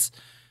idea. That's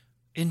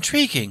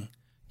intriguing.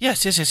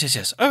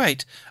 Yes. All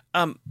right.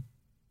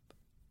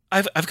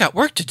 I've got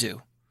work to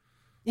do.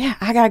 Yeah,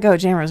 I got to go.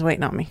 Jammer's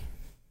waiting on me.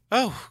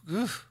 Oh,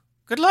 oof.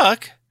 Good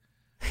luck.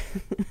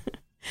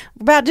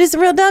 We're about to do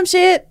some real dumb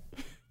shit.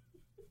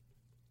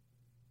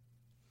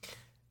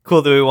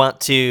 Cool. Do we want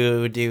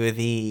to do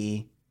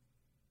the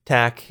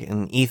Tack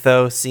and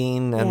Etho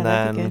scene and Yeah,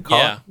 that'd be then good. call?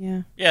 Yeah. it?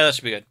 Yeah. Yeah, that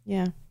should be good.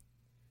 Yeah.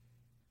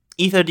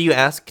 Etho, do you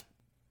ask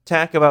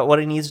Tack about what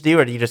he needs to do,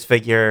 or do you just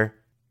figure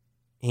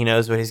he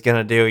knows what he's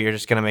gonna do? You're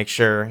just gonna make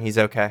sure he's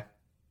okay.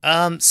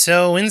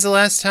 So when's the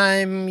last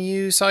time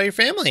you saw your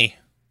family?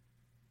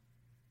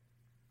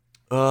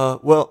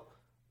 Well,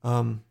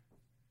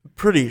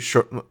 pretty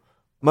short.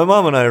 My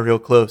mom and I are real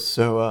close,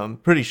 so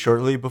pretty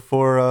shortly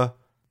before I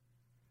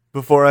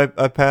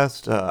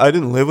passed, I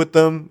didn't live with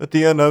them at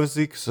the end,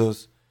 obviously, because I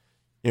was,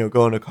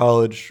 going to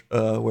college,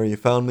 where you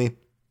found me.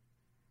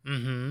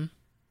 Mm-hmm.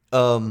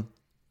 Um,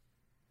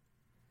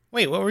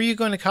 Wait, what were you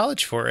going to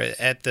college for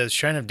at the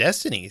Shrine of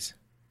Destinies?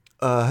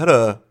 I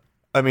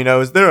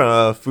was there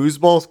on a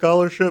foosball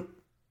scholarship.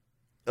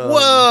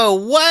 Whoa,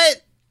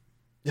 what?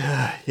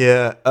 Yeah.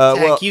 Tack,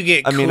 Well, you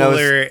get I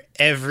cooler mean,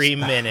 every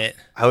minute.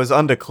 I was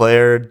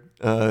undeclared.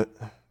 I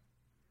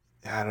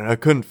don't know. I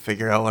couldn't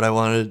figure out what I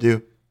wanted to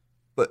do,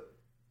 but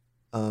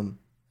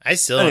I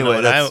still don't Anyway,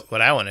 know that's-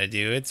 what I want to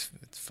do. It's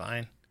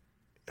fine.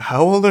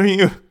 how old are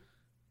you?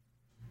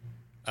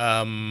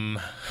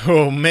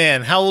 Oh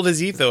man, how old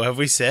is Etho? Have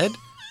we said?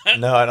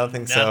 No, I don't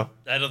think so.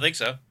 I don't think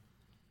so.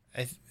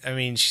 I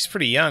mean, she's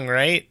pretty young,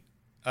 right?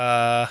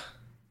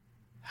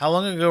 How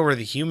long ago were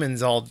the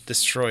humans all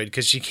destroyed?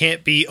 Because she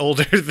can't be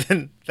older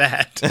than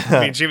that.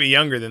 I mean, she'd be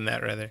younger than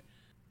that, rather.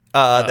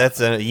 That's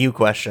a you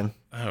question.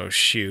 Oh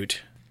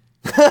shoot.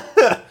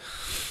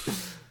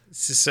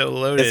 This is so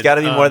loaded. It's got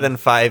to be more than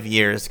 5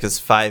 years, because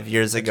 5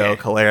 years ago,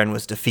 okay. Kalaran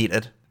was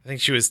defeated. I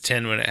think she was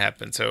 10 when it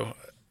happened. So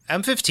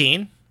I'm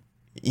 15.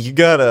 You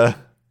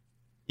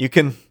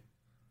can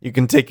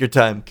take your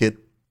time, kid.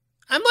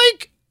 I'm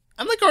like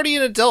already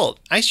an adult.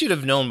 I should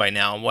have known by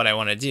now what I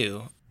want to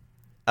do.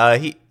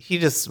 He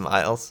just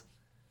smiles,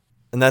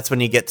 and that's when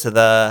you get to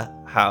the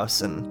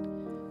house, and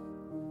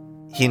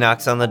he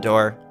knocks on the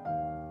door,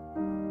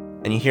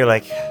 and you hear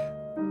like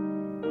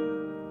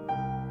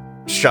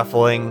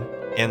shuffling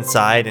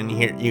inside, and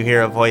you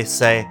hear a voice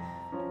say,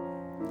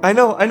 I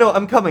know,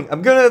 I'm coming.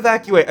 I'm gonna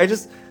evacuate.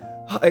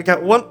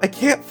 I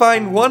can't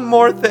find one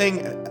more thing.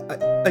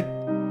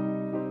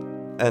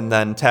 And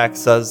then Tack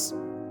says,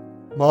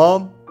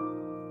 Mom?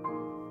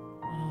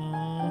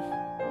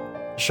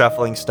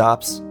 Shuffling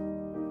stops.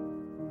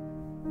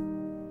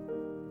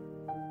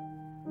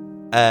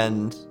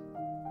 And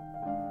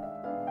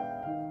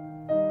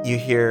you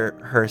hear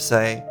her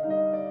say,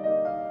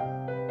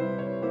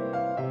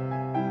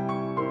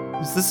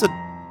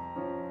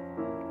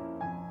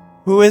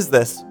 Who is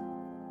this?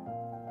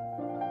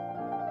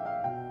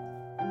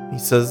 He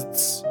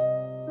says,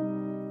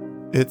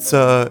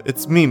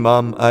 It's me,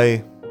 Mom.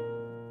 I'm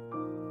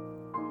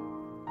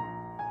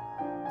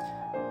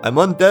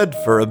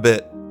undead for a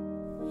bit.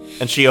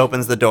 And she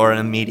opens the door and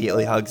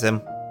immediately hugs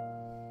him.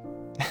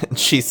 And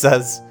she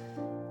says,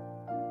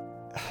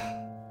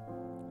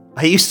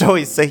 I used to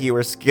always say you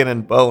were skin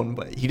and bone,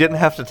 but you didn't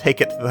have to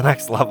take it to the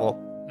next level.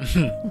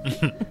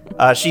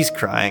 She's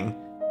crying.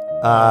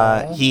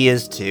 He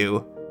is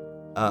too.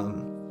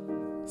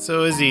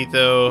 So is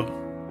Etho.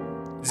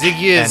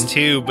 Ziggy is And-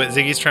 too, but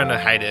Ziggy's trying to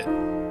hide it.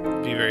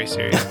 Be very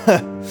serious.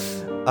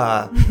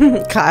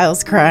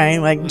 Kyle's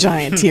crying like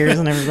giant tears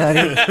on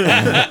everybody.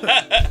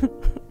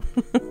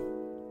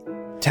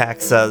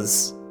 Tack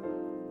says,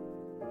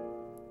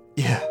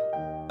 Yeah.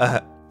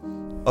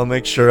 I'll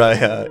make sure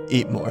I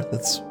eat more.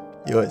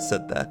 You always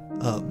said that.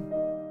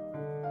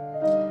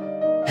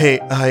 Hey,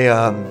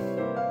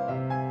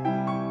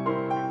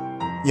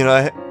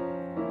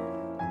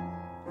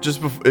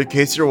 just in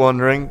case you're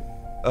wondering,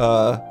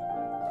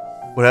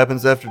 what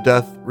happens after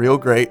death, real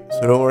great,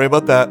 so don't worry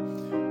about that.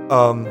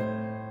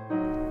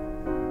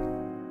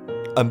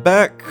 I'm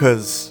back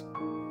because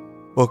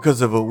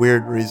of a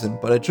weird reason,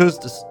 but I chose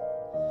to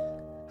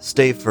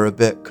stay for a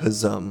bit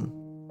because,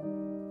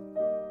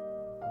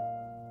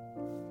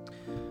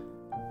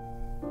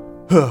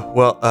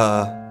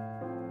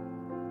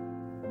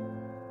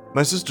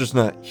 my sister's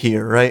not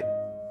here, right?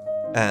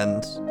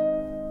 And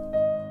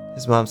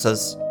his mom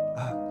says,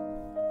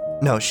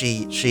 no,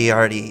 she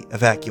already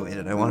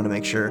evacuated. I wanted to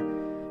make sure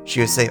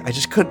she was safe. I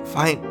just couldn't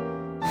find...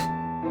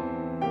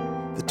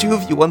 The two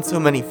of you won so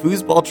many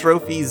foosball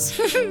trophies.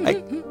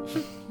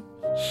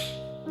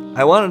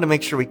 I wanted to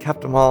make sure we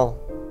kept them all.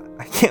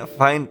 I can't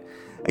find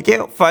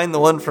the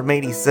one from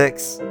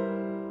 '86.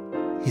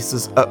 He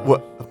says,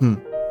 what?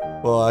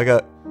 Well, I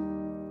got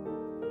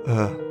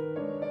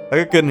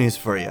good news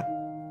for you.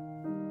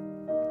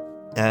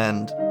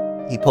 And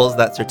he pulls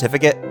that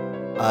certificate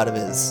out of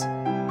his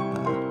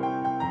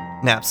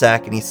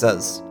knapsack and he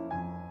says,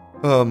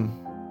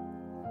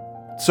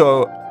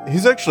 so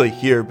he's actually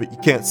here, but you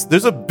can't.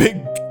 There's a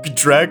big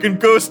dragon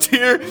ghost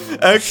here,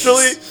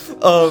 actually.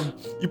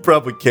 You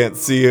probably can't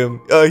see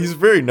him. He's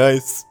very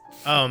nice.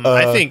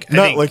 I think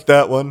like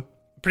that one.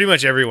 Pretty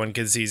much everyone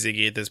can see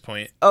Ziggy at this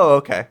point. Oh,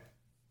 okay.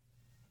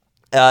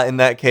 In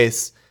that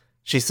case,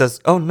 she says,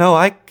 "Oh no,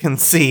 I can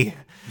see."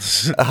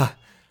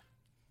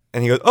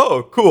 And he goes,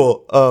 "Oh,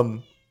 cool.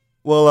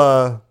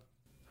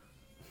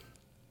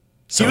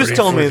 He was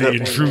telling me that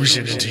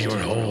intrusion into your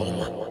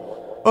home.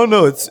 Oh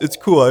no, it's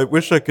cool. I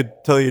wish I could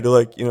tell you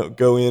to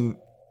go in,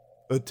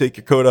 take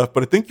your coat off,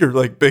 but I think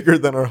you're bigger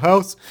than our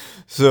house,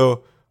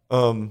 so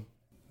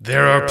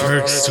There are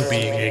perks to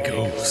being a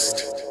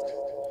ghost.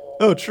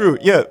 Oh, true.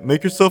 Yeah,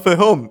 make yourself at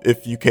home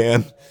if you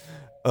can.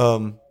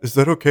 Is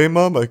that okay,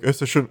 Mom? I guess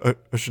I should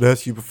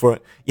ask you before.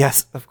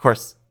 Yes, of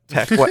course.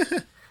 Tech,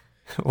 what?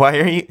 Why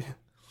are you?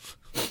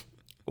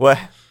 What?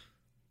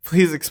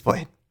 Please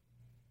explain.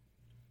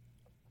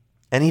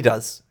 And he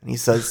does, and he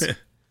says,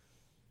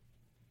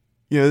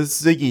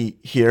 this Ziggy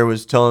here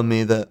was telling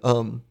me that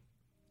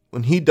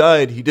when he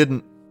died, he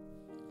didn't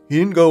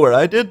go where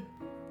I did.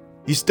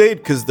 He stayed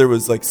because there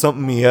was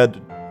something he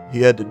had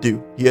to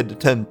do. He had to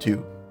tend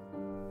to.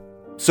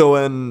 So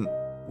when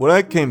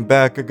I came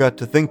back, I got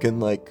to thinking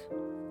what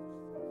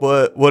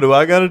do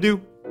I got to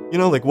do?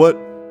 What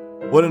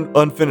an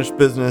unfinished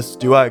business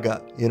do I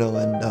got? And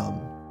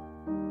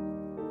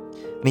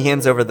he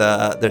hands over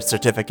the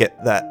certificate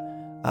that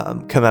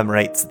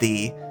commemorates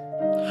the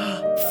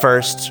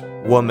first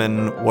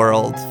woman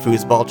world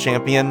foosball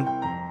champion.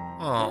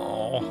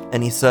 Oh.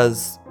 And he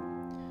says,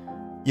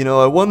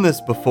 I won this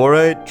before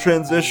I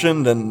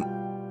transitioned, and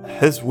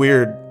it's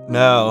weird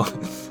now,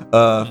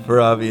 for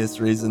obvious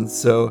reasons.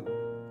 So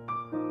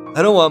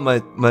I don't want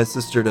my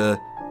sister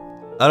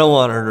I don't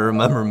want her to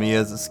remember me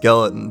as a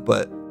skeleton,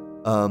 but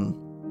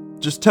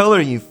just tell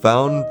her you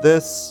found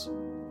this,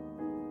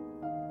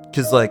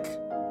 because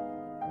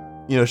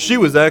she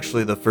was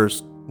actually the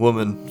first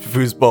woman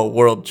foosball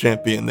world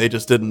champion. They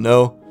just didn't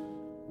know,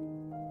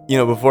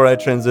 before I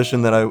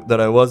transitioned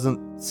that I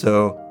wasn't.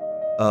 So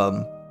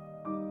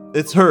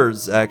it's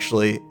hers,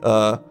 actually.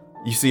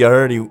 You see, I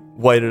already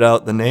whited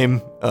out the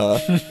name. I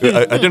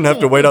didn't have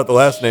to white out the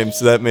last name,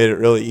 so that made it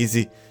really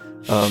easy.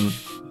 And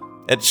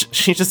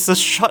she just says,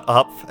 "Shut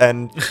up,"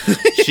 and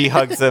she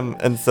hugs him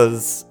and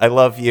says, "I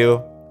love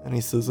you." And he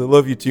says, "I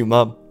love you too,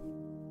 Mom."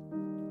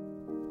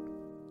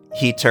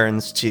 He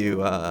turns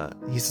to,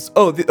 he says,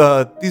 "Oh,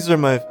 these are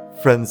my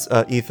friends,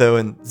 Etho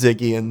and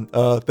Ziggy, and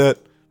that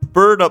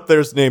bird up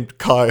there's named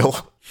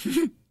Kyle."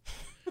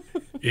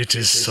 It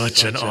is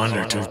such an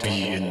honor to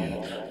be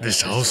in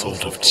this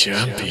household of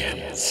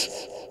champions.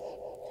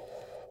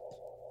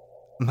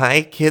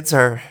 My kids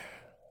are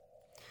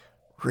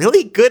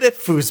really good at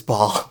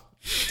foosball.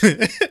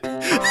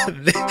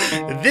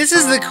 This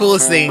is the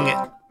coolest thing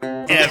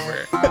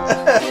ever.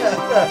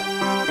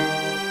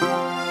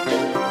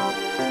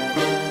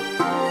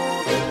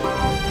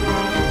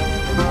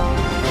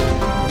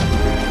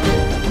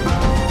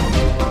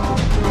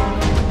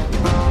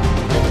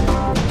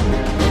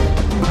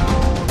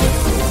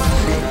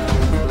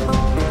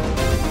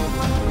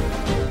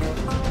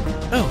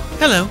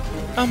 Hello.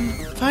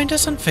 Find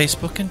us on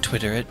Facebook and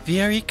Twitter at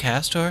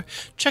VREcast, or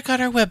check out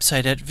our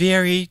website at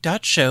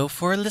VRE.show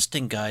for a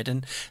listing guide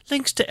and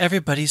links to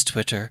everybody's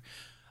Twitter.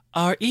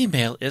 Our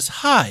email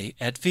is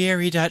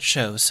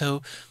hi@VRE.show,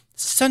 so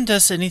send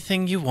us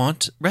anything you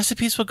want.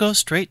 Recipes will go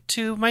straight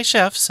to my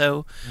chef,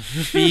 so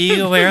be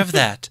aware of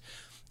that.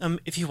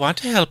 If you want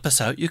to help us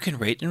out, you can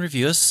rate and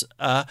review us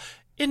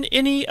in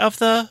any of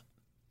the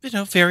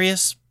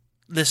various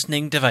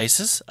listening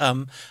devices.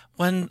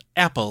 One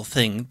Apple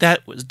thing,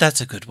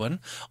 that's a good one.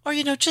 Or,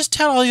 just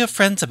tell all your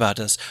friends about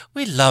us.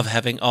 We love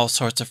having all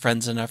sorts of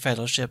friends in our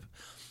fellowship.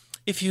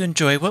 If you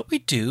enjoy what we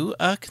do,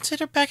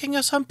 consider backing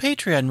us on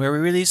Patreon, where we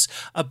release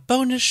a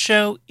bonus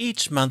show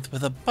each month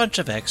with a bunch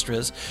of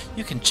extras.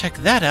 You can check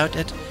that out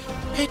at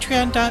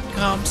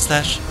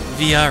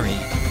patreon.com/VRE.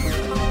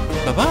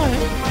 Bye-bye.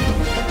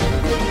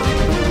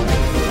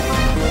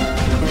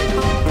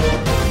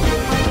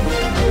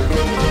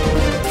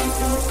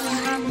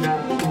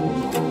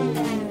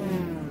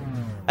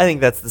 I think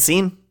that's the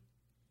scene.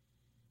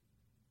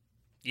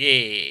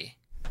 Yeah.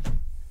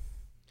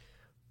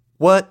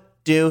 What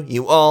do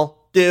you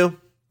all do?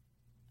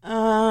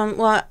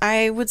 Well,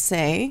 I would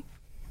say,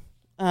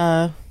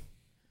 Layla.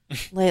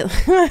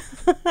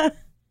 I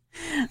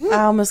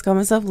almost call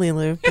myself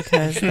Lilu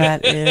because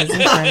that is a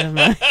friend of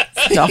my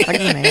dog's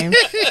name.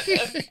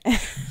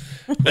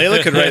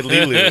 Layla could write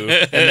Lulu,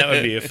 and that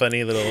would be a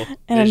funny little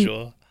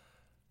visual.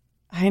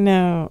 I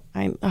know.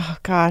 Oh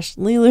gosh,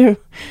 Lilu.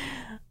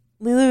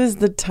 Lilu is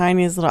the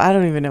tiniest little. I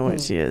don't even know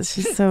what she is.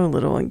 She's so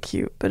little and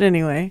cute. But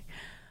anyway.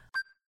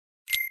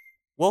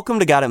 Welcome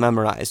to Got It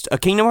Memorized, a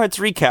Kingdom Hearts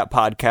recap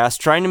podcast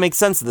trying to make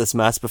sense of this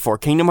mess before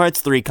Kingdom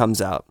Hearts 3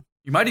 comes out.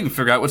 You might even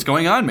figure out what's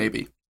going on,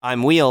 maybe.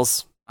 I'm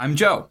Wheels. I'm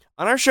Joe.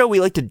 On our show, we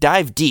like to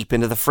dive deep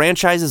into the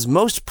franchise's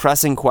most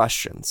pressing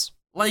questions.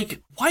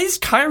 Like, why is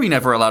Kairi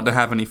never allowed to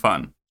have any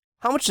fun?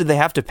 How much did they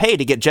have to pay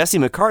to get Jesse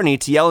McCartney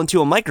to yell into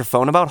a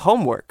microphone about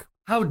homework?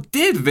 How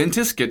did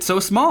Ventus get so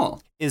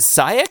small? Is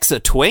Saïx a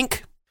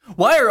twink?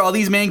 Why are all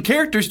these main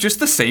characters just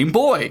the same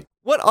boy?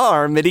 What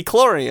are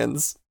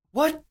midi-chlorians?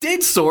 What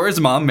did Sora's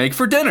mom make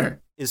for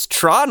dinner? Is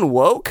Tron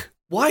woke?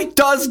 Why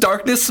does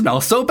darkness smell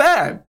so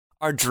bad?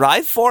 Are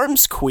drive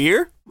forms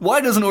queer?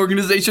 Why doesn't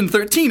Organization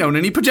 13 own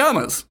any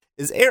pajamas?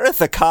 Is Aerith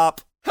a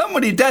cop? How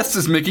many deaths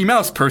is Mickey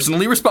Mouse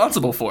personally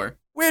responsible for?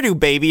 Where do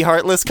Baby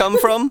Heartless come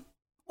from?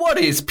 What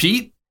is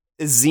Pete?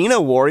 Is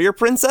Xena Warrior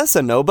Princess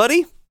a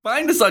nobody?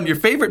 Find us on your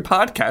favorite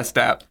podcast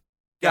app.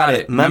 Got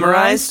it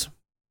memorized?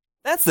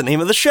 That's the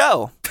name of the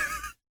show.